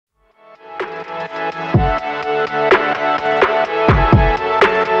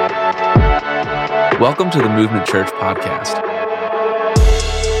Welcome to the Movement Church podcast.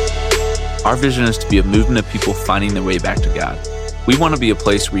 Our vision is to be a movement of people finding their way back to God. We want to be a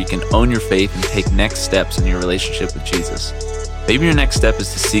place where you can own your faith and take next steps in your relationship with Jesus. Maybe your next step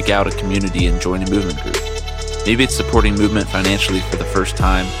is to seek out a community and join a movement group. Maybe it's supporting movement financially for the first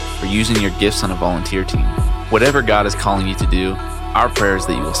time or using your gifts on a volunteer team. Whatever God is calling you to do, our prayer is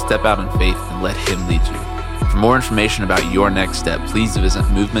that you will step out in faith and let Him lead you. For more information about your next step, please visit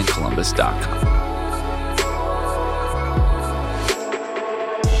movementcolumbus.com.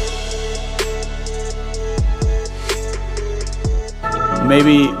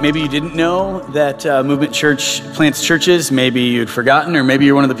 Maybe you didn't know that Movement Church plants churches. Maybe you'd forgotten, or maybe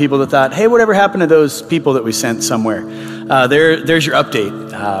you're one of the people that thought, hey, whatever happened to those people that we sent somewhere? There's your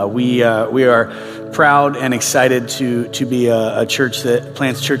update. We are proud and excited to be a church that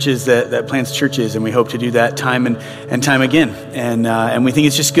plants churches, that plants churches, and we hope to do that time and time again. And we think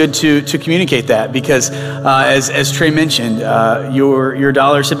it's just good to communicate that because, as Trey mentioned, your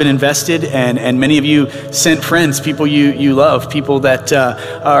dollars have been invested, and many of you sent friends, people you love, people that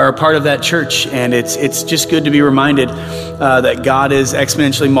are a part of that church, and it's just good to be reminded that God is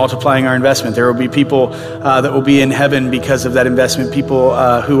exponentially multiplying our investment. There will be people that will be in heaven because of that investment, people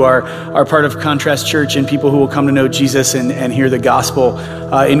who are part of Contrast Church, and people who will come to know Jesus and hear the gospel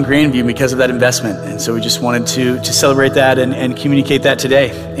in Grandview because of that investment. And so we just wanted to celebrate that and communicate that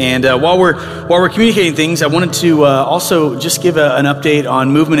today. And while we're communicating things, I wanted to also just give an update on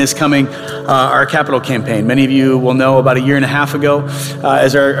Movement is Coming, our capital campaign. Many of you will know about a year and a half ago,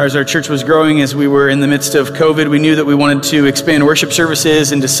 as our church was growing, as we were in the midst of COVID, we knew that we wanted to expand worship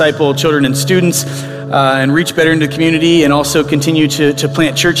services and disciple children and students and reach better into the community, and also continue to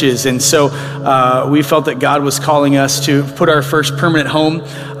plant churches. And so we felt that God was calling us to put our first permanent home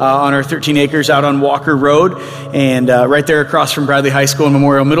on our 13 acres out on Walker Road, and right there across from Bradley High School and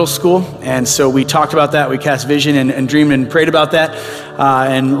Memorial Middle School. And so we talked about that, we cast vision and dreamed and prayed about that.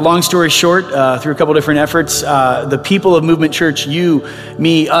 And long story short, through a couple different efforts, the people of Movement Church, you,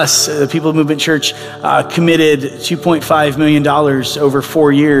 me, us, the people of Movement Church committed $2.5 million over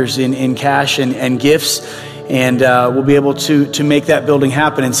 4 years in cash and gifts. And we'll be able to make that building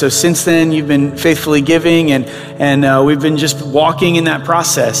happen. And so since then, you've been faithfully giving, and we've been just walking in that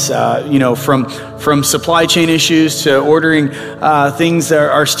process, from supply chain issues to ordering things.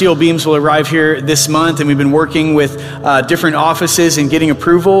 Our steel beams will arrive here this month, and we've been working with different offices and getting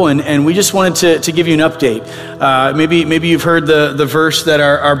approval, and we just wanted to give you an update. Maybe you've heard the verse that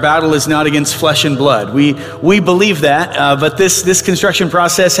our battle is not against flesh and blood. We believe that, but this construction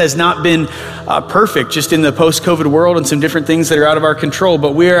process has not been perfect, just in the post-COVID world and some different things that are out of our control.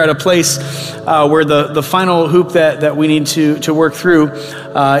 But we are at a place where the final hoop that we need to work through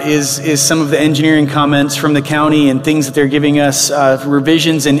is some of the engineering comments from the county and things that they're giving us,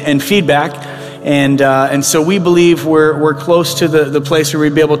 revisions and feedback. And so we believe we're close to the place where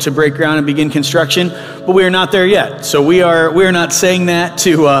we'd be able to break ground and begin construction, but we are not there yet. So we are not saying that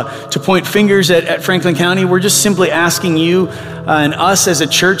to point fingers at Franklin County. We're just simply asking you and us as a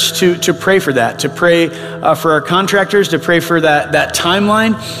church to pray for that, to pray for our contractors, to pray for that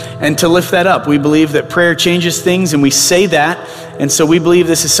timeline, and to lift that up. We believe that prayer changes things, and we say that, and so we believe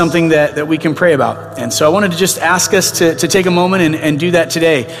this is something that we can pray about. And so I wanted to just ask us to take a moment and do that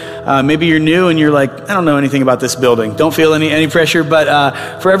today. Maybe you're new and you're like, I don't know anything about this building. Don't feel any pressure,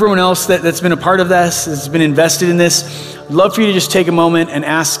 but for everyone else that's been a part of this, that's been invested in this, I'd love for you to just take a moment and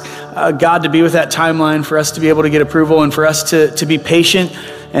ask God to be with that timeline, for us to be able to get approval, and for us to be patient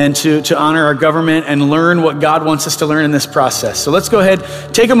and to honor our government and learn what God wants us to learn in this process. So let's go ahead,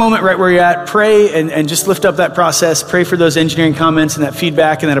 take a moment right where you're at, pray and just lift up that process, pray for those engineering comments and that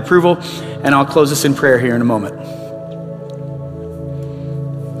feedback and that approval, and I'll close us in prayer here in a moment.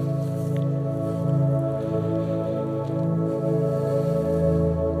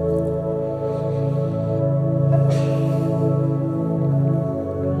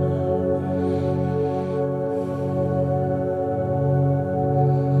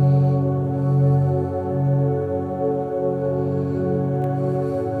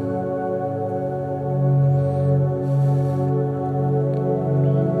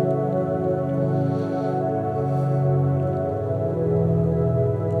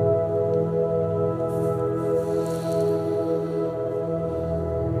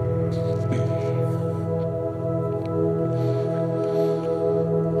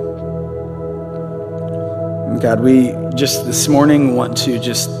 God, we just this morning want to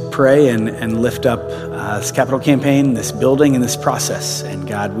just pray and lift up this capital campaign, this building, and this process. And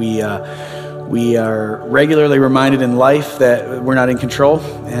God, we are regularly reminded in life that we're not in control,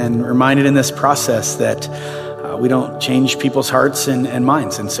 and reminded in this process that we don't change people's hearts and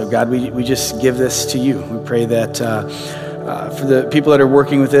minds. And so, God, we just give this to you. We pray that for the people that are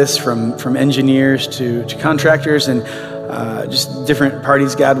working with this, from engineers to contractors and just different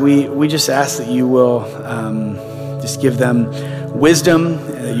parties, God, we just ask that you will just give them wisdom,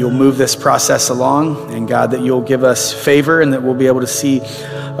 that you'll move this process along, and God, that you'll give us favor and that we'll be able to see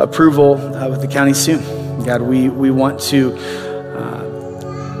approval with the county soon. God, we want to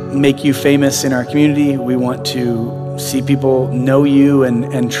make you famous in our community. We want to see people know you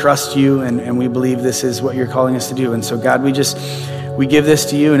and trust you, and we believe this is what you're calling us to do. And so, God, we give this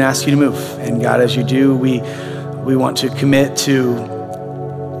to you and ask you to move. And God, as you do, we want to commit to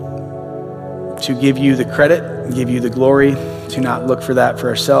give you the credit, give you the glory, to not look for that for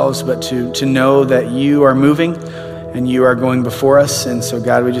ourselves, but to know that you are moving and you are going before us. And so,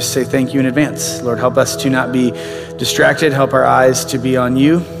 God, we just say thank you in advance. Lord, help us to not be distracted. Help our eyes to be on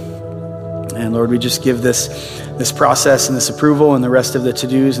you. And Lord, we just give this process and this approval and the rest of the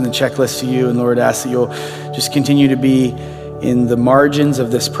to-dos and the checklist to you. And Lord, ask that you'll just continue to be in the margins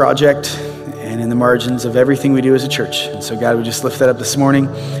of this project and in the margins of everything we do as a church. And so, God, we just lift that up this morning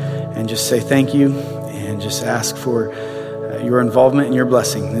and just say thank you and just ask for your involvement and your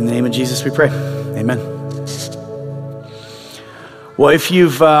blessing. In the name of Jesus we pray. Amen. Well, if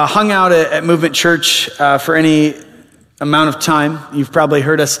you've hung out at Movement Church for any amount of time, you've probably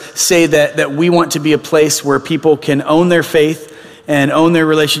heard us say that we want to be a place where people can own their faith and own their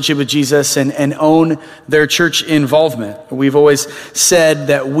relationship with Jesus and own their church involvement. We've always said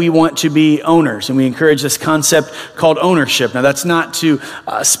that we want to be owners, and we encourage this concept called ownership. Now, that's not to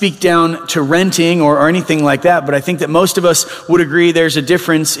speak down to renting or anything like that, but I think that most of us would agree there's a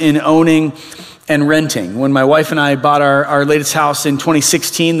difference in owning and renting. When my wife and I bought our latest house in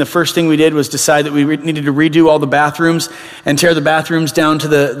 2016, the first thing we did was decide that we needed to redo all the bathrooms and tear the bathrooms down to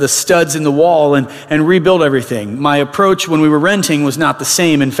the studs in the wall and rebuild everything. My approach when we were renting was not the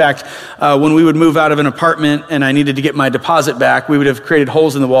same. In fact, when we would move out of an apartment and I needed to get my deposit back, we would have created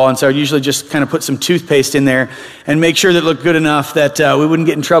holes in the wall. And so I'd usually just kind of put some toothpaste in there and make sure that it looked good enough that we wouldn't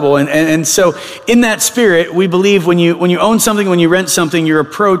get in trouble. And so in that spirit, we believe when you own something, when you rent something, your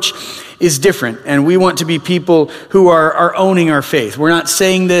approach is different. And we want to be people who are owning our faith. We're not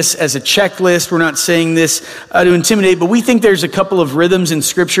saying this as a checklist. We're not saying this to intimidate, but we think there's a couple of rhythms in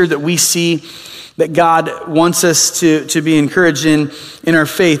Scripture that we see that God wants us to be encouraged in our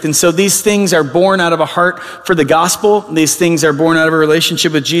faith. And so these things are born out of a heart for the gospel. These things are born out of a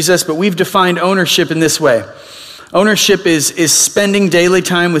relationship with Jesus, but we've defined ownership in this way. Ownership is spending daily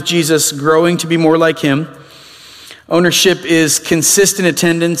time with Jesus, growing to be more like him. Ownership is consistent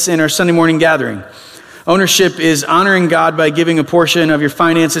attendance in our Sunday morning gathering. Ownership is honoring God by giving a portion of your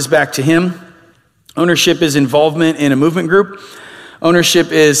finances back to him. Ownership is involvement in a movement group.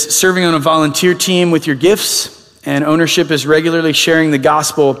 Ownership is serving on a volunteer team with your gifts. And ownership is regularly sharing the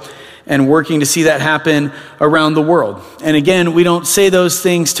gospel and working to see that happen around the world. And again, we don't say those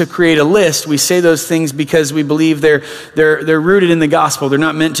things to create a list. We say those things because we believe they're rooted in the gospel. They're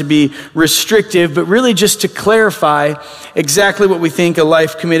not meant to be restrictive, but really just to clarify exactly what we think a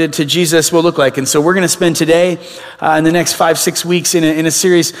life committed to Jesus will look like. And so we're going to spend today in the next 5-6 weeks in a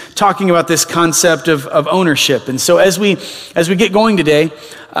series talking about this concept of ownership. And so as we get going today,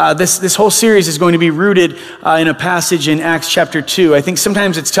 this whole series is going to be rooted in a passage in Acts chapter 2. I think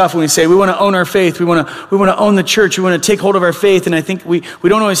sometimes it's tough when we say we want to own our faith, we want to own the church, we want to take hold of our faith, and I think we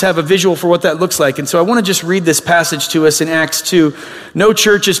don't always have a visual for what that looks like. And so I want to just read this passage to us in Acts 2. No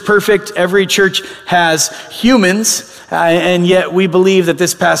church is perfect. Every church has humans, and yet we believe that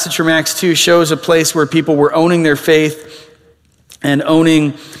this passage from Acts 2 shows a place where people were owning their faith and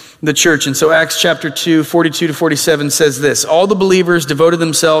owning the church. And so Acts chapter 2, 42 to 47 says this: all the believers devoted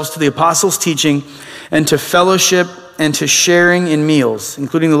themselves to the apostles' teaching and to fellowship and to sharing in meals,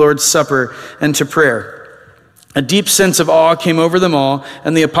 including the Lord's Supper, and to prayer. A deep sense of awe came over them all,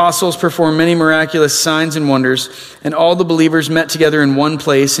 and the apostles performed many miraculous signs and wonders, and all the believers met together in one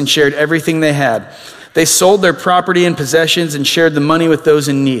place and shared everything they had. They sold their property and possessions and shared the money with those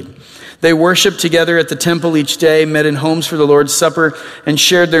in need. They worshiped together at the temple each day, met in homes for the Lord's Supper, and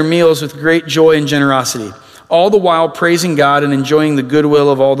shared their meals with great joy and generosity, all the while praising God and enjoying the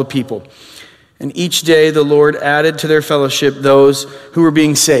goodwill of all the people. And each day the Lord added to their fellowship those who were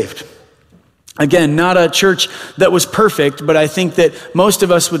being saved. Again, not a church that was perfect, but I think that most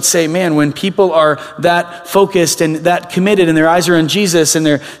of us would say, man, when people are that focused and that committed and their eyes are on Jesus and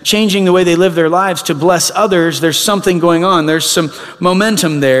they're changing the way they live their lives to bless others, there's something going on. There's some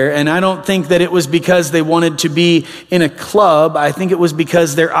momentum there. And I don't think that it was because they wanted to be in a club. I think it was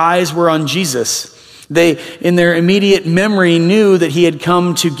because their eyes were on Jesus. They, in their immediate memory, knew that he had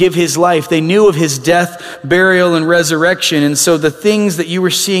come to give his life. They knew of his death, burial, and resurrection. And so the things that you were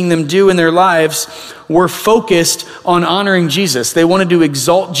seeing them do in their lives were focused on honoring Jesus. They wanted to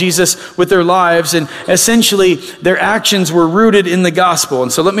exalt Jesus with their lives, and essentially their actions were rooted in the gospel.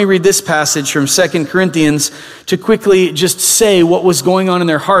 And so let me read this passage from 2 Corinthians to quickly just say what was going on in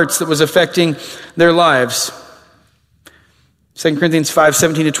their hearts that was affecting their lives. 2 Corinthians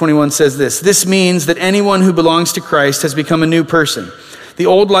 5:17-21 says this: "This means that anyone who belongs to Christ has become a new person. The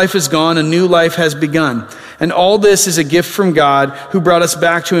old life is gone, a new life has begun. And all this is a gift from God who brought us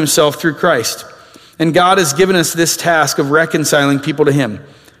back to himself through Christ. And God has given us this task of reconciling people to him.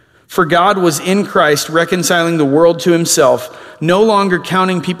 For God was in Christ reconciling the world to himself, no longer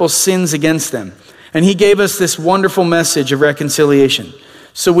counting people's sins against them. And he gave us this wonderful message of reconciliation.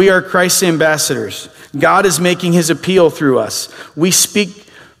 So we are Christ's ambassadors. God is making his appeal through us. We speak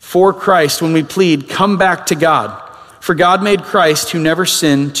for Christ when we plead, 'Come back to God.' For God made Christ, who never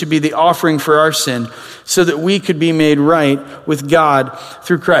sinned, to be the offering for our sin, so that we could be made right with God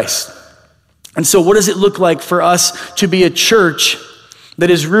through Christ." And so what does it look like for us to be a church that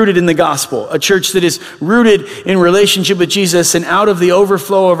is rooted in the gospel, a church that is rooted in relationship with Jesus, and out of the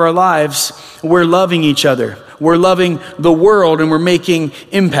overflow of our lives, we're loving each other, we're loving the world, and we're making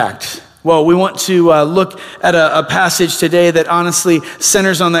impact? Well, we want to look at a passage today that honestly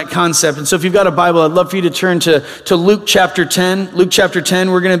centers on that concept. And so if you've got a Bible, I'd love for you to turn to Luke chapter 10. Luke chapter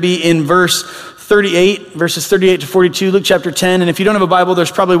 10, we're going to be in verses 38 to 42, Luke chapter 10. And if you don't have a Bible, there's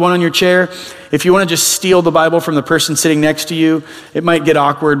probably one on your chair. If you want to just steal the Bible from the person sitting next to you, it might get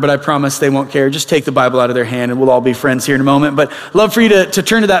awkward, but I promise they won't care. Just take the Bible out of their hand and we'll all be friends here in a moment. But I'd love for you to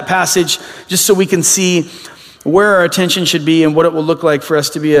turn to that passage just so we can see where our attention should be and what it will look like for us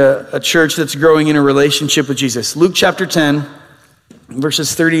to be a church that's growing in a relationship with Jesus. Luke chapter 10,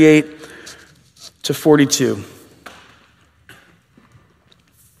 verses 38 to 42.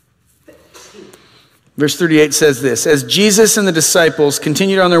 Verse 38 says this: "As Jesus and the disciples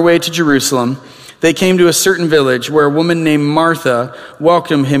continued on their way to Jerusalem, they came to a certain village where a woman named Martha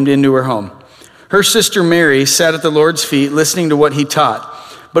welcomed him into her home. Her sister Mary sat at the Lord's feet listening to what he taught.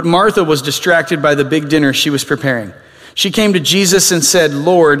 But Martha was distracted by the big dinner she was preparing. She came to Jesus and said,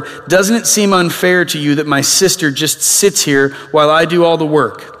 'Lord, doesn't it seem unfair to you that my sister just sits here while I do all the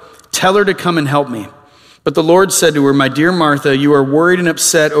work? Tell her to come and help me.' But the Lord said to her, 'My dear Martha, you are worried and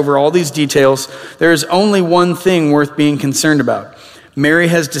upset over all these details. There is only one thing worth being concerned about. Mary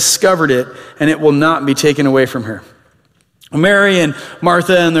has discovered it, and it will not be taken away from her.'" Mary and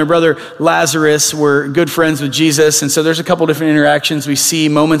Martha and their brother Lazarus were good friends with Jesus, and so there's a couple different interactions. We see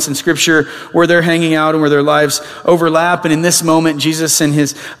moments in Scripture where they're hanging out and where their lives overlap, and in this moment, Jesus and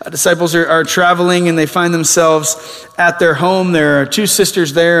his disciples are traveling, and they find themselves at their home. There are two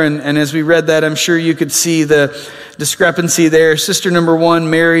sisters there, and as we read that, I'm sure you could see the discrepancy there. Sister number one,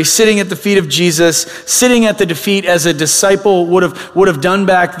 Mary, sitting at the feet of Jesus, sitting at the feet as a disciple would have done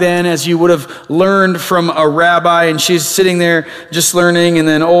back then, as you would have learned from a rabbi, and she's sitting there just learning. And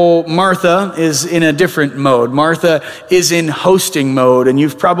then Martha is in a different mode. Martha is in hosting mode, and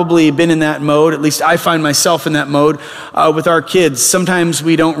you've probably been in that mode. At least I find myself in that mode with our kids. Sometimes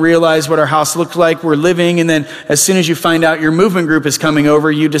we don't realize what our house looks like. We're living, and then as soon as you find out your movement group is coming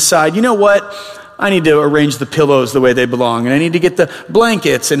over, you decide, you know what? I need to arrange the pillows the way they belong, and I need to get the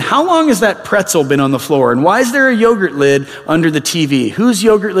blankets. And how long has that pretzel been on the floor? And why is there a yogurt lid under the TV? Whose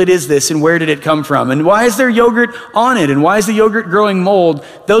yogurt lid is this, and where did it come from? And why is there yogurt on it? And why is the yogurt growing mold?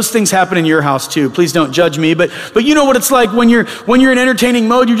 Those things happen in your house too. Please don't judge me, but you know what it's like when you're in entertaining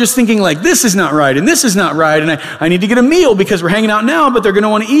mode. You're just thinking like, this is not right, and this is not right, and I need to get a meal because we're hanging out now, but they're going to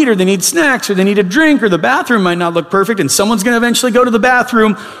want to eat, or they need snacks, or they need a drink, or the bathroom might not look perfect, and someone's going to eventually go to the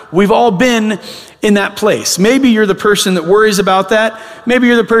bathroom. We've all been in that place. Maybe you're the person that worries about that. Maybe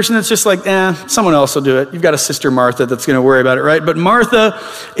you're the person that's just like, someone else will do it. You've got a sister Martha that's going to worry about it, right? But Martha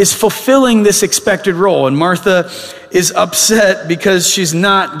is fulfilling this expected role, and Martha is upset because she's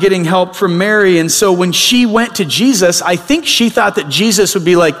not getting help from Mary. And so when she went to Jesus, I think she thought that Jesus would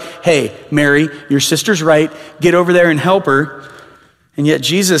be like, "Hey, Mary, your sister's right. Get over there and help her." And yet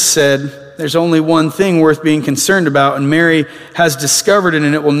Jesus said, there's only one thing worth being concerned about, and Mary has discovered it,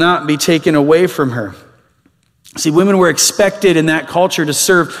 and it will not be taken away from her. See, women were expected in that culture to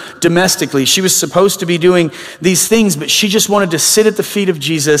serve domestically. She was supposed to be doing these things, but she just wanted to sit at the feet of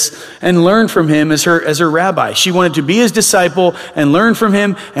Jesus and learn from him as her rabbi. She wanted to be his disciple and learn from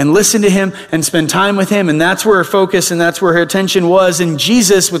him and listen to him and spend time with him. And that's where her focus and that's where her attention was. And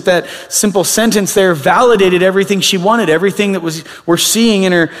Jesus, with that simple sentence there, validated everything she wanted, everything that we're seeing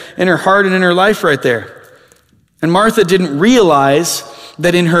in her heart and in her life right there. And Martha didn't realize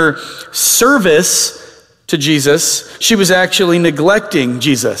that in her service to Jesus, she was actually neglecting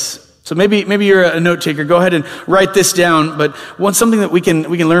Jesus. So maybe you're a note taker. Go ahead and write this down. But something that we can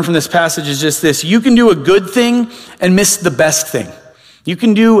learn from this passage is just this: you can do a good thing and miss the best thing. You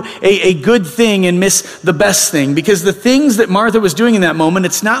can do a good thing and miss the best thing, because the things that Martha was doing in that moment,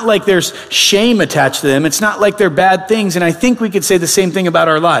 it's not like there's shame attached to them. It's not like they're bad things. And I think we could say the same thing about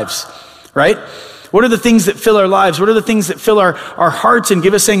our lives, right? What are the things that fill our lives? What are the things that fill our hearts and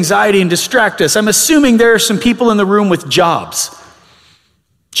give us anxiety and distract us? I'm assuming there are some people in the room with jobs.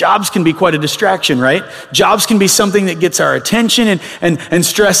 Jobs can be quite a distraction, right? Jobs can be something that gets our attention and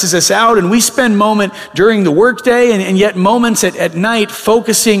stresses us out. And we spend moment during the workday and yet moments at night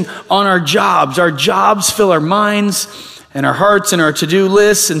focusing on our jobs. Our jobs fill our minds and our hearts and our to-do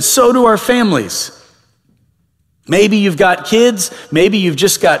lists, and so do our families. Maybe you've got kids, maybe you've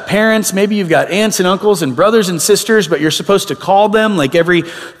just got parents, maybe you've got aunts and uncles and brothers and sisters, but you're supposed to call them like every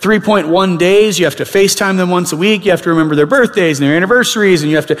 3.1 days. You have to FaceTime them once a week. You have to remember their birthdays and their anniversaries, and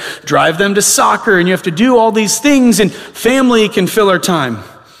you have to drive them to soccer, and you have to do all these things, and family can fill our time.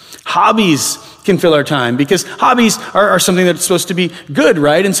 Hobbies can fill our time, because hobbies are something that's supposed to be good,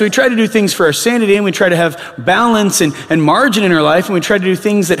 right? And so we try to do things for our sanity, and we try to have balance and margin in our life, and we try to do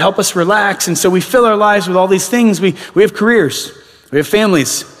things that help us relax. And so we fill our lives with all these things. We have careers, we have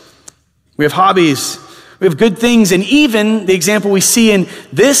families, we have hobbies, we have good things. And even the example we see in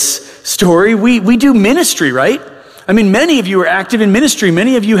this story, we do ministry, right? I mean, many of you are active in ministry.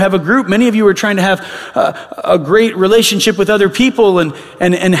 Many of you have a group. Many of you are trying to have a great relationship with other people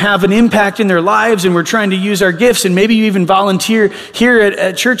and have an impact in their lives. And we're trying to use our gifts. And maybe you even volunteer here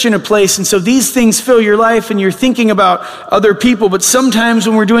at church in a place. And so these things fill your life, and you're thinking about other people. But sometimes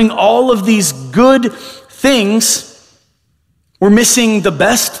when we're doing all of these good things, we're missing the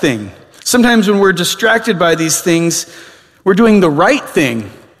best thing. Sometimes when we're distracted by these things, we're doing the right thing,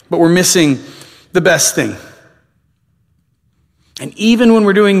 but we're missing the best thing. And even when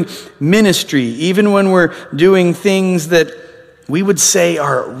we're doing ministry, even when we're doing things that we would say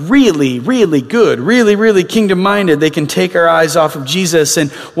are really, really good, really, really kingdom-minded, they can take our eyes off of Jesus.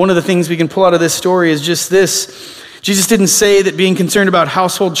 And one of the things we can pull out of this story is just this: Jesus didn't say that being concerned about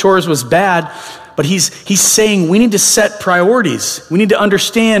household chores was bad, but he's saying we need to set priorities. We need to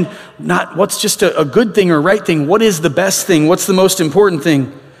understand not what's just a good thing or right thing. What is the best thing? What's the most important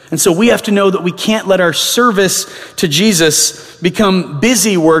thing? And so we have to know that we can't let our service to Jesus become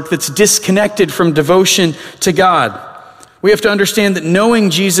busy work that's disconnected from devotion to God. We have to understand that knowing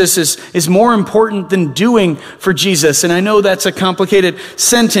Jesus is more important than doing for Jesus. And I know that's a complicated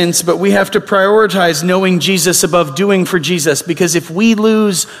sentence, but we have to prioritize knowing Jesus above doing for Jesus. Because if we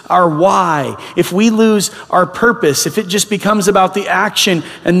lose our why, if we lose our purpose, if it just becomes about the action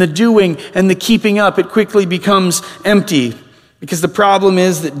and the doing and the keeping up, it quickly becomes empty. Because the problem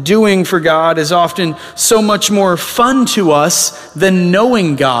is that doing for God is often so much more fun to us than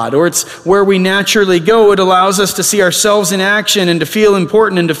knowing God, or it's where we naturally go. It allows us to see ourselves in action and to feel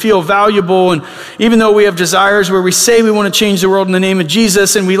important and to feel valuable. And even though we have desires where we say we want to change the world in the name of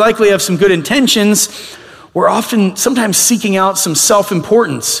Jesus, and we likely have some good intentions, we're often sometimes seeking out some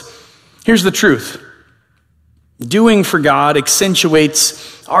self-importance. Here's the truth. Doing for God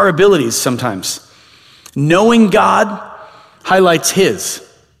accentuates our abilities sometimes. Knowing God highlights His.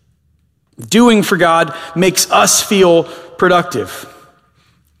 Doing for God makes us feel productive.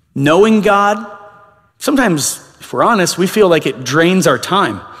 Knowing God, sometimes, if we're honest, we feel like it drains our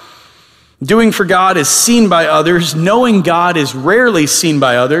time. Doing for God is seen by others. Knowing God is rarely seen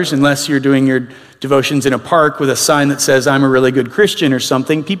by others, unless you're doing your devotions in a park with a sign that says, "I'm a really good Christian" or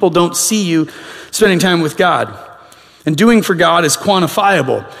something. People don't see you spending time with God. And doing for God is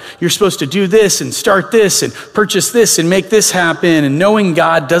quantifiable. You're supposed to do this and start this and purchase this and make this happen. And knowing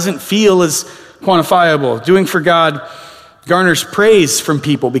God doesn't feel as quantifiable. Doing for God garners praise from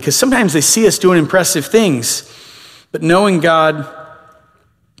people because sometimes they see us doing impressive things. But knowing God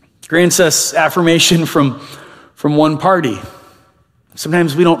grants us affirmation from one party.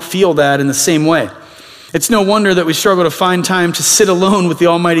 Sometimes we don't feel that in the same way. It's no wonder that we struggle to find time to sit alone with the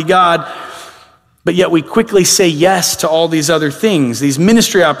Almighty God, but yet we quickly say yes to all these other things, these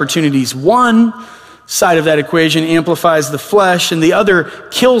ministry opportunities. One side of that equation amplifies the flesh, and the other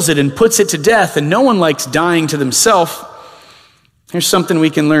kills it and puts it to death, and no one likes dying to themselves. Here's something we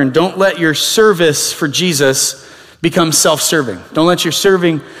can learn. Don't let your service for Jesus become self-serving. Don't let your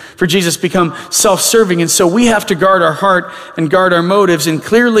serving for Jesus become self-serving. And so we have to guard our heart and guard our motives. And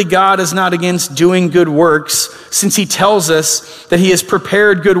clearly God is not against doing good works, since He tells us that He has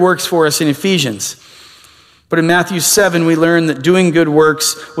prepared good works for us in Ephesians. But in Matthew 7, we learn that doing good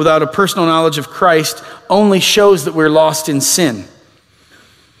works without a personal knowledge of Christ only shows that we're lost in sin.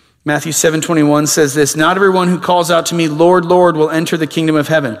 Matthew 7:21 says this, "Not everyone who calls out to me, 'Lord, Lord,' will enter the kingdom of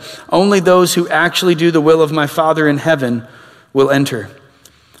heaven. Only those who actually do the will of my Father in heaven will enter.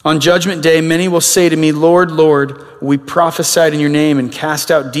 On judgment day, many will say to me, 'Lord, Lord, we prophesied in your name and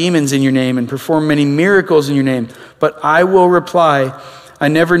cast out demons in your name and performed many miracles in your name.' But I will reply, 'I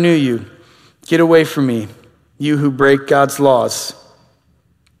never knew you. Get away from me, you who break God's laws.'"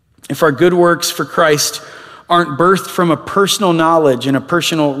 If our good works for Christ aren't birthed from a personal knowledge and a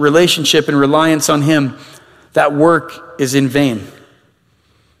personal relationship and reliance on him, that work is in vain.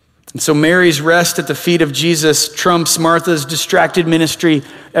 And so Mary's rest at the feet of Jesus trumps Martha's distracted ministry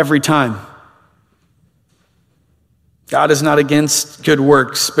every time. God is not against good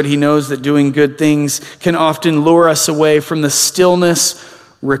works, but he knows that doing good things can often lure us away from the stillness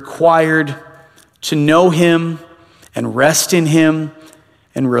required to know him and rest in him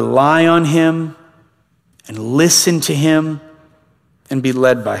and rely on him and listen to him and be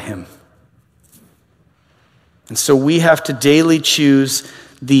led by him. And so we have to daily choose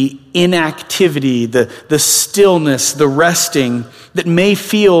the inactivity, the stillness, the resting that may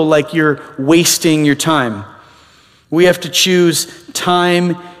feel like you're wasting your time. We have to choose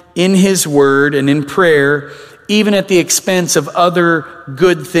time in his word and in prayer, even at the expense of other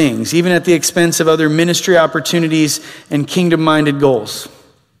good things, even at the expense of other ministry opportunities and kingdom-minded goals.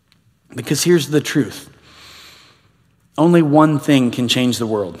 Because here's the truth. Only one thing can change the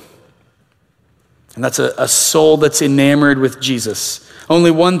world. And that's a soul that's enamored with Jesus.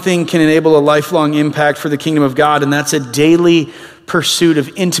 Only one thing can enable a lifelong impact for the kingdom of God, and that's a daily pursuit of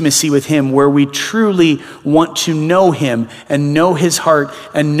intimacy with him, where we truly want to know him and know his heart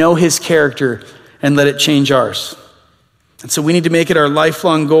and know his character and let it change ours. And so we need to make it our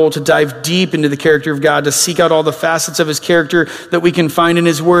lifelong goal to dive deep into the character of God, to seek out all the facets of his character that we can find in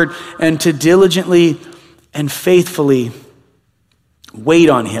his word, and to diligently and faithfully wait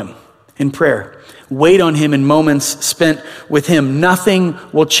on him in prayer. Wait on him in moments spent with him. Nothing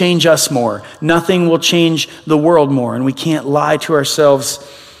will change us more. Nothing will change the world more. And we can't lie to ourselves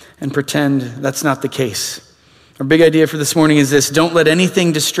and pretend that's not the case. Our big idea for this morning is this: don't let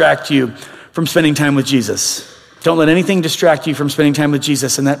anything distract you from spending time with Jesus. Don't let anything distract you from spending time with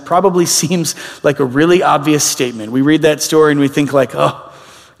Jesus. And that probably seems like a really obvious statement. We read that story and we think like, oh,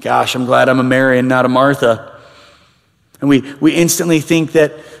 gosh, I'm glad I'm a Mary and not a Martha. And we instantly think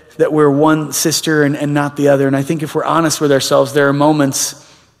that we're one sister and not the other. And I think if we're honest with ourselves, there are moments,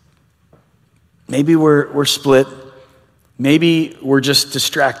 maybe we're split, maybe we're just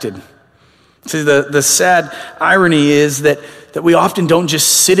distracted. See, the sad irony is that we often don't just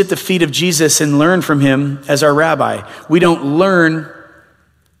sit at the feet of Jesus and learn from him as our rabbi. We don't learn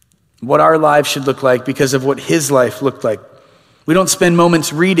what our lives should look like because of what his life looked like. We don't spend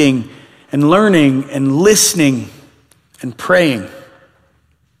moments reading and learning and listening and praying.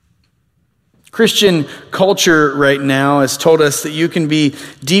 Christian culture right now has told us that you can be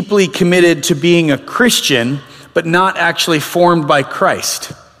deeply committed to being a Christian, but not actually formed by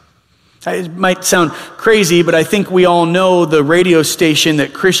Christ. It might sound crazy, but I think we all know the radio station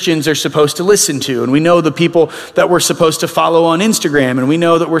that Christians are supposed to listen to. And we know the people that we're supposed to follow on Instagram. And we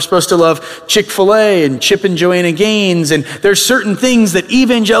know that we're supposed to love Chick-fil-A and Chip and Joanna Gaines. And there's certain things that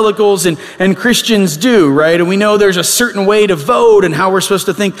evangelicals and Christians do, right? And we know there's a certain way to vote and how we're supposed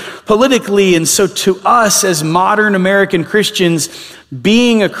to think politically. And so to us as modern American Christians,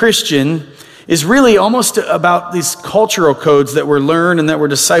 being a Christian is really almost about these cultural codes that we're learned and that we're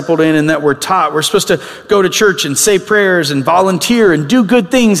discipled in and that we're taught. We're supposed to go to church and say prayers and volunteer and do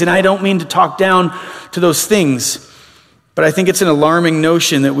good things. And I don't mean to talk down to those things, but I think it's an alarming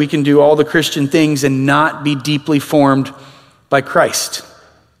notion that we can do all the Christian things and not be deeply formed by Christ.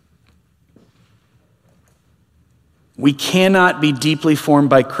 We cannot be deeply formed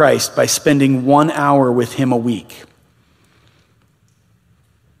by Christ by spending 1 hour with him a week.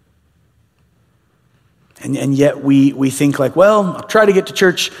 And yet we think like, well, I'll try to get to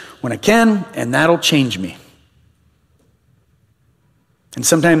church when I can, and that'll change me. And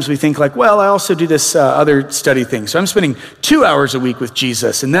sometimes we think like, well, I also do this other study thing. So I'm spending 2 hours a week with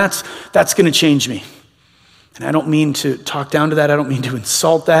Jesus, and that's going to change me. And I don't mean to talk down to that. I don't mean to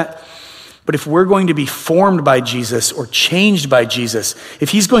insult that. But if we're going to be formed by Jesus or changed by Jesus,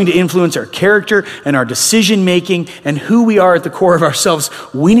 if he's going to influence our character and our decision making and who we are at the core of ourselves,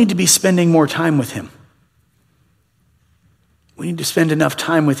 we need to be spending more time with him. We need to spend enough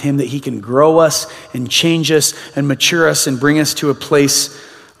time with him that he can grow us and change us and mature us and bring us to a place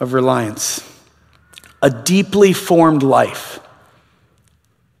of reliance. A deeply formed life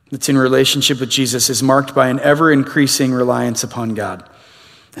that's in relationship with Jesus is marked by an ever-increasing reliance upon God,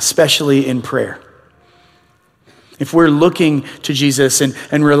 especially in prayer. if we're looking to Jesus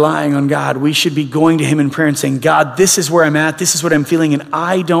and relying on God, we should be going to him in prayer and saying, God, this is where I'm at. This is what I'm feeling. And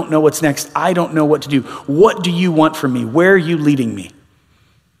I don't know what's next. I don't know what to do. What do you want from me? Where are you leading me?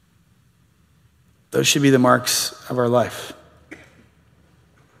 Those should be the marks of our life.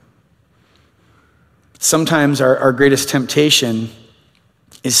 Sometimes our greatest temptation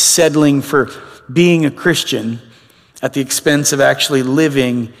is settling for being a Christian at the expense of actually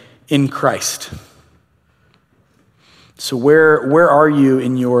living in Christ. So where are you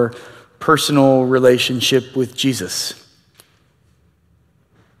in your personal relationship with Jesus?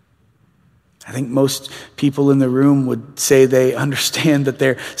 I think most people in the room would say they understand that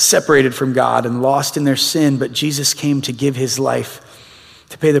they're separated from God and lost in their sin, but Jesus came to give his life,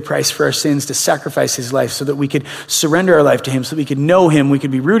 to pay the price for our sins, to sacrifice his life so that we could surrender our life to him, so that we could know him, we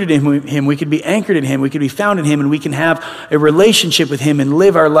could be rooted in him, we could be anchored in him, we could be found in him, and we can have a relationship with him and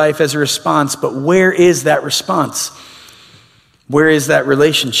live our life as a response. But where is that response? Where is that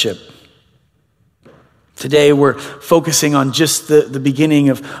relationship? Today we're focusing on just the beginning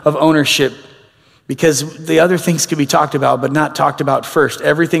of ownership, because the other things could be talked about, but not talked about first.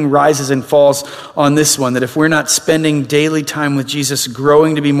 Everything rises and falls on this one, that if we're not spending daily time with Jesus,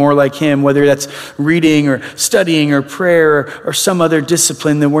 growing to be more like him, whether that's reading or studying or prayer or some other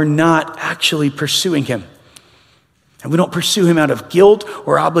discipline, then we're not actually pursuing him. And we don't pursue him out of guilt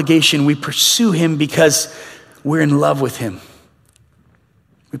or obligation. We pursue him because we're in love with him.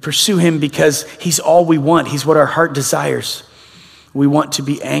 We pursue him because he's all we want. He's what our heart desires. We want to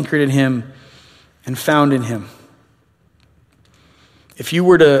be anchored in him and found in him. If you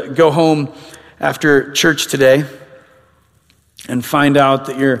were to go home after church today and find out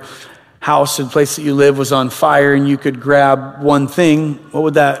that your house and place that you live was on fire and you could grab one thing, what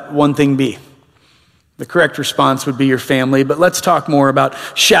would that one thing be? The correct response would be your family, but let's talk more about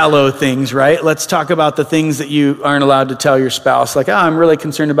shallow things, right? Let's talk about the things that you aren't allowed to tell your spouse. Like, I'm really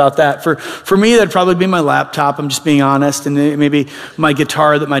concerned about that. For me, that'd probably be my laptop. I'm just being honest. And maybe my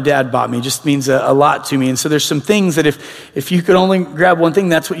guitar that my dad bought me just means a lot to me. And so there's some things that if you could only grab one thing,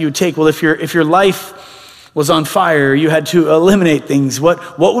 that's what you would take. Well, if your life was on fire, you had to eliminate things,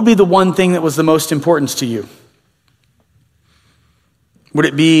 what would be the one thing that was the most important to you? Would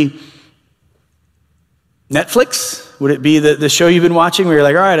it be Netflix? Would it be the show you've been watching where you're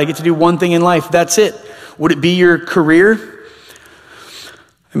like, all right, I get to do one thing in life, that's it? Would it be your career?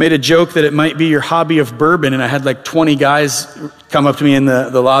 I made a joke that it might be your hobby of bourbon, and I had like 20 guys come up to me in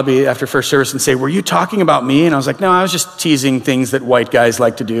the lobby after first service and say, were you talking about me? And I was like, no, I was just teasing things that white guys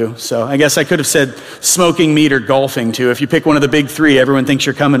like to do. So I guess I could have said smoking meat or golfing too. If you pick one of the big three, everyone thinks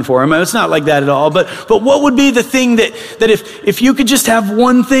you're coming for them. It's not like that at all. But what would be the thing that if you could just have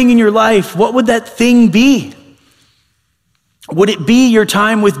one thing in your life, what would that thing be? Would it be your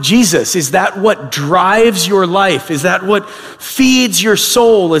time with Jesus? Is that what drives your life? Is that what feeds your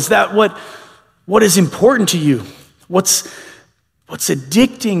soul? Is that what is important to you? What's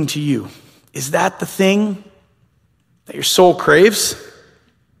addicting to you? Is that the thing that your soul craves?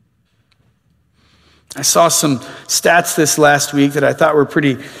 I saw some stats this last week that I thought were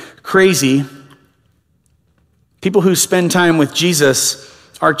pretty crazy. People who spend time with Jesus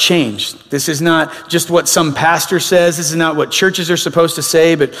are changed. This is not just what some pastor says. This is not what churches are supposed to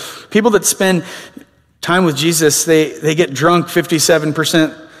say, but people that spend time with Jesus, they get drunk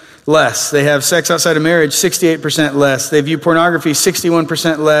 57% less. They have sex outside of marriage 68% less. They view pornography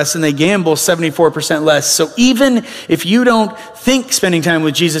 61% less, and they gamble 74% less. So even if you don't think spending time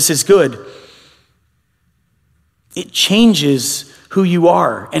with Jesus is good, it changes who you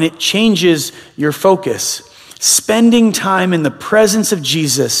are, and it changes your focus. Spending time in the presence of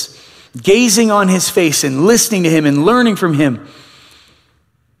Jesus, gazing on his face and listening to him and learning from him,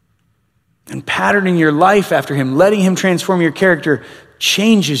 and patterning your life after him, letting him transform your character,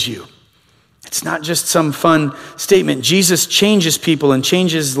 changes you. It's not just some fun statement. Jesus changes people and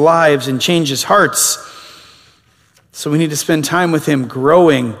changes lives and changes hearts. So we need to spend time with him,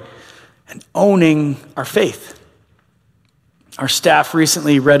 growing and owning our faith. Our staff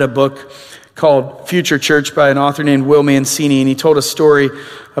recently read a book called Future Church by an author named Will Mancini, and he told a story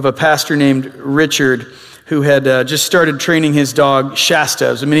of a pastor named Richard who had just started training his dog Shasta.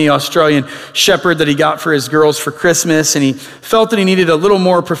 It was a mini Australian shepherd that he got for his girls for Christmas, and he felt that he needed a little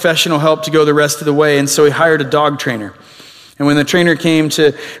more professional help to go the rest of the way, and so he hired a dog trainer. And when the trainer came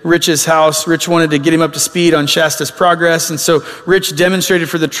to Rich's house, Rich wanted to get him up to speed on Shasta's progress. And so Rich demonstrated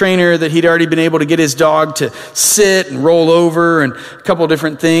for the trainer that he'd already been able to get his dog to sit and roll over and a couple of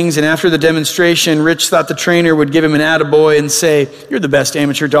different things. And after the demonstration, Rich thought the trainer would give him an attaboy and say, "You're the best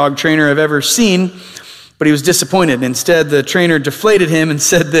amateur dog trainer I've ever seen." But he was disappointed. Instead, the trainer deflated him and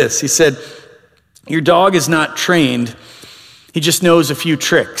said this. He said, Your dog is not trained. He just knows a few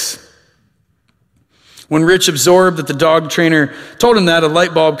tricks. When Rich absorbed that the dog trainer told him that, a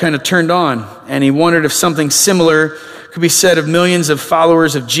light bulb kind of turned on, and he wondered if something similar could be said of millions of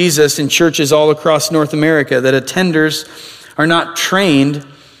followers of Jesus in churches all across North America, that attenders are not trained,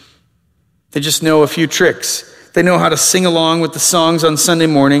 they just know a few tricks. They know how to sing along with the songs on Sunday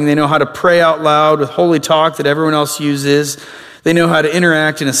morning. They know how to pray out loud with holy talk that everyone else uses. They know how to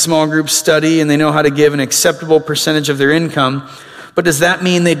interact in a small group study, and they know how to give an acceptable percentage of their income. But does that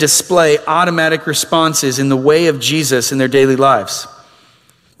mean they display automatic responses in the way of Jesus in their daily lives?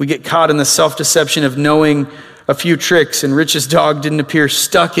 We get caught in the self-deception of knowing a few tricks, and Rich's dog didn't appear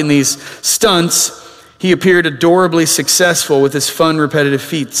stuck in these stunts. He appeared adorably successful with his fun, repetitive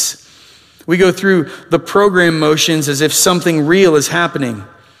feats. We go through the program motions as if something real is happening,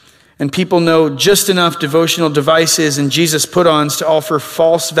 and people know just enough devotional devices and Jesus put-ons to offer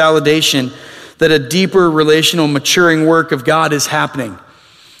false validation that a deeper relational maturing work of God is happening.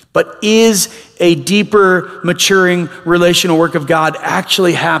 But is a deeper maturing relational work of God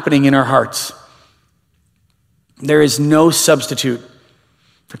actually happening in our hearts? There is no substitute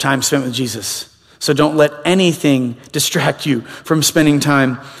for time spent with Jesus. So don't let anything distract you from spending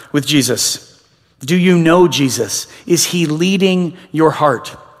time with Jesus. Do you know Jesus? Is he leading your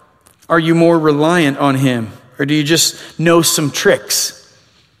heart? Are you more reliant on him? Or do you just know some tricks?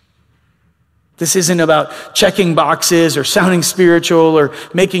 This isn't about checking boxes or sounding spiritual or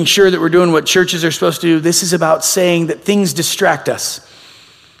making sure that we're doing what churches are supposed to do. This is about saying that things distract us.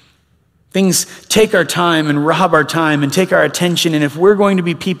 Things take our time and rob our time and take our attention. And if we're going to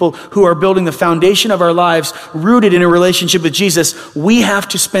be people who are building the foundation of our lives rooted in a relationship with Jesus, we have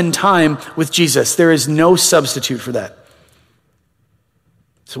to spend time with Jesus. There is no substitute for that.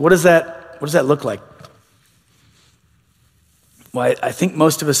 So what does that look like? Well, I think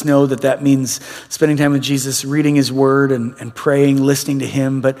most of us know that means spending time with Jesus, reading his word and praying, listening to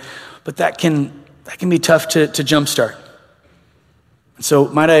him. But that can be tough to jumpstart. So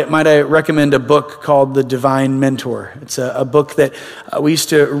might I recommend a book called The Divine Mentor. It's a book that we used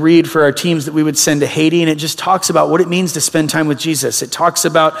to read for our teams that we would send to Haiti, and it just talks about what it means to spend time with Jesus. It talks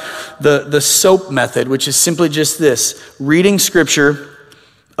about the SOAP method, which is simply just this: reading Scripture,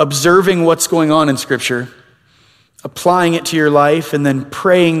 observing what's going on in Scripture, applying it to your life, and then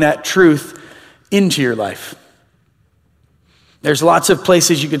praying that truth into your life. There's lots of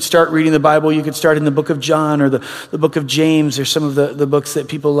places you could start reading the Bible. You could start in the book of John or the book of James, or some of the books that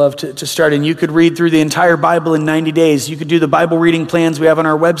people love to start in. You could read through the entire Bible in 90 days. You could do the Bible reading plans we have on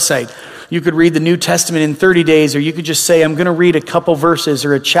our website. You could read the New Testament in 30 days, or you could just say, I'm going to read a couple verses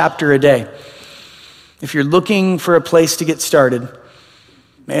or a chapter a day. If you're looking for a place to get started,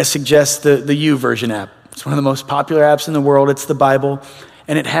 may I suggest the YouVersion app. It's one of the most popular apps in the world. It's the Bible,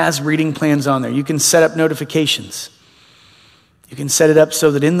 and it has reading plans on there. You can set up notifications. You can set it up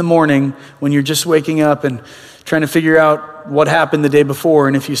so that in the morning, when you're just waking up and trying to figure out what happened the day before,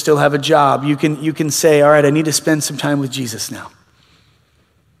 and if you still have a job, you can say, all right, I need to spend some time with Jesus now.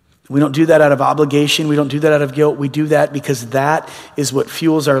 We don't do that out of obligation. We don't do that out of guilt. We do that because that is what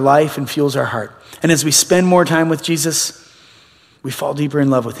fuels our life and fuels our heart. And as we spend more time with Jesus, we fall deeper in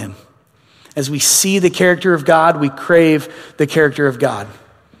love with him. As we see the character of God, we crave the character of God.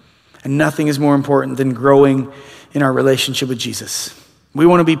 And nothing is more important than growing in our relationship with Jesus. We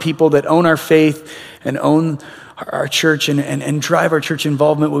want to be people that own our faith and own our church and drive our church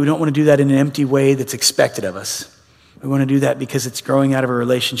involvement, but we don't want to do that in an empty way that's expected of us. We want to do that because it's growing out of a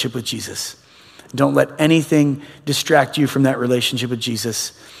relationship with Jesus. Don't let anything distract you from that relationship with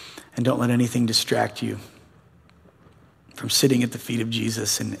Jesus, and don't let anything distract you from sitting at the feet of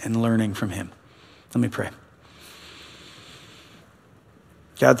Jesus and learning from him. Let me pray.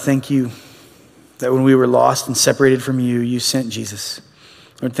 God, thank you that when we were lost and separated from you, you sent Jesus.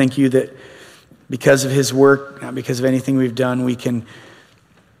 Lord, thank you that because of his work, not because of anything we've done, we can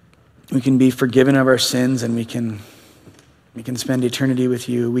be forgiven of our sins, and we can spend eternity with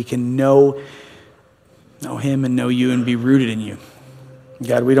you. We can know him and know you and be rooted in you.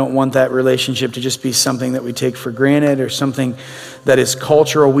 God, we don't want that relationship to just be something that we take for granted or something that is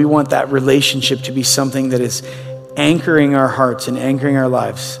cultural. We want that relationship to be something that is anchoring our hearts and anchoring our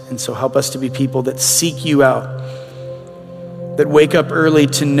lives. And so help us to be people that seek you out, that wake up early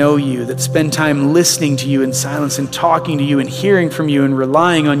to know you, that spend time listening to you in silence and talking to you and hearing from you and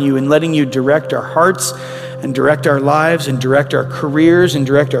relying on you and letting you direct our hearts and direct our lives and direct our careers and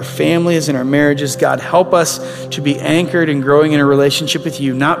direct our families and our marriages. God, help us to be anchored and growing in a relationship with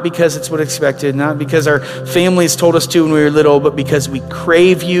you, not because it's what's expected, not because our families told us to when we were little, but because we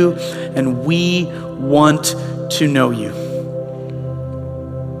crave you and we want to know you.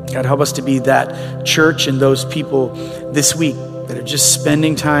 God, help us to be that church and those people this week that are just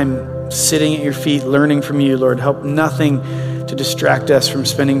spending time sitting at your feet, learning from you, Lord. Help nothing to distract us from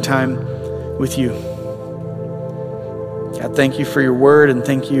spending time with you. God, thank you for your word, and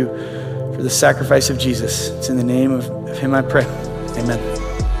thank you for the sacrifice of Jesus. It's in the name of him I pray. Amen.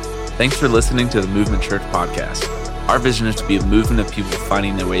 Thanks for listening to the Movement Church podcast. Our vision is to be a movement of people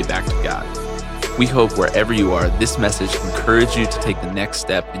finding their way back to God. We hope wherever you are, this message encourages you to take the next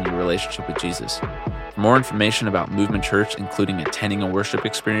step in your relationship with Jesus. For more information about Movement Church, including attending a worship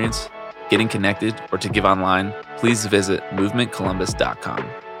experience, getting connected, or to give online, please visit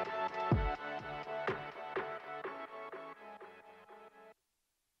movementcolumbus.com.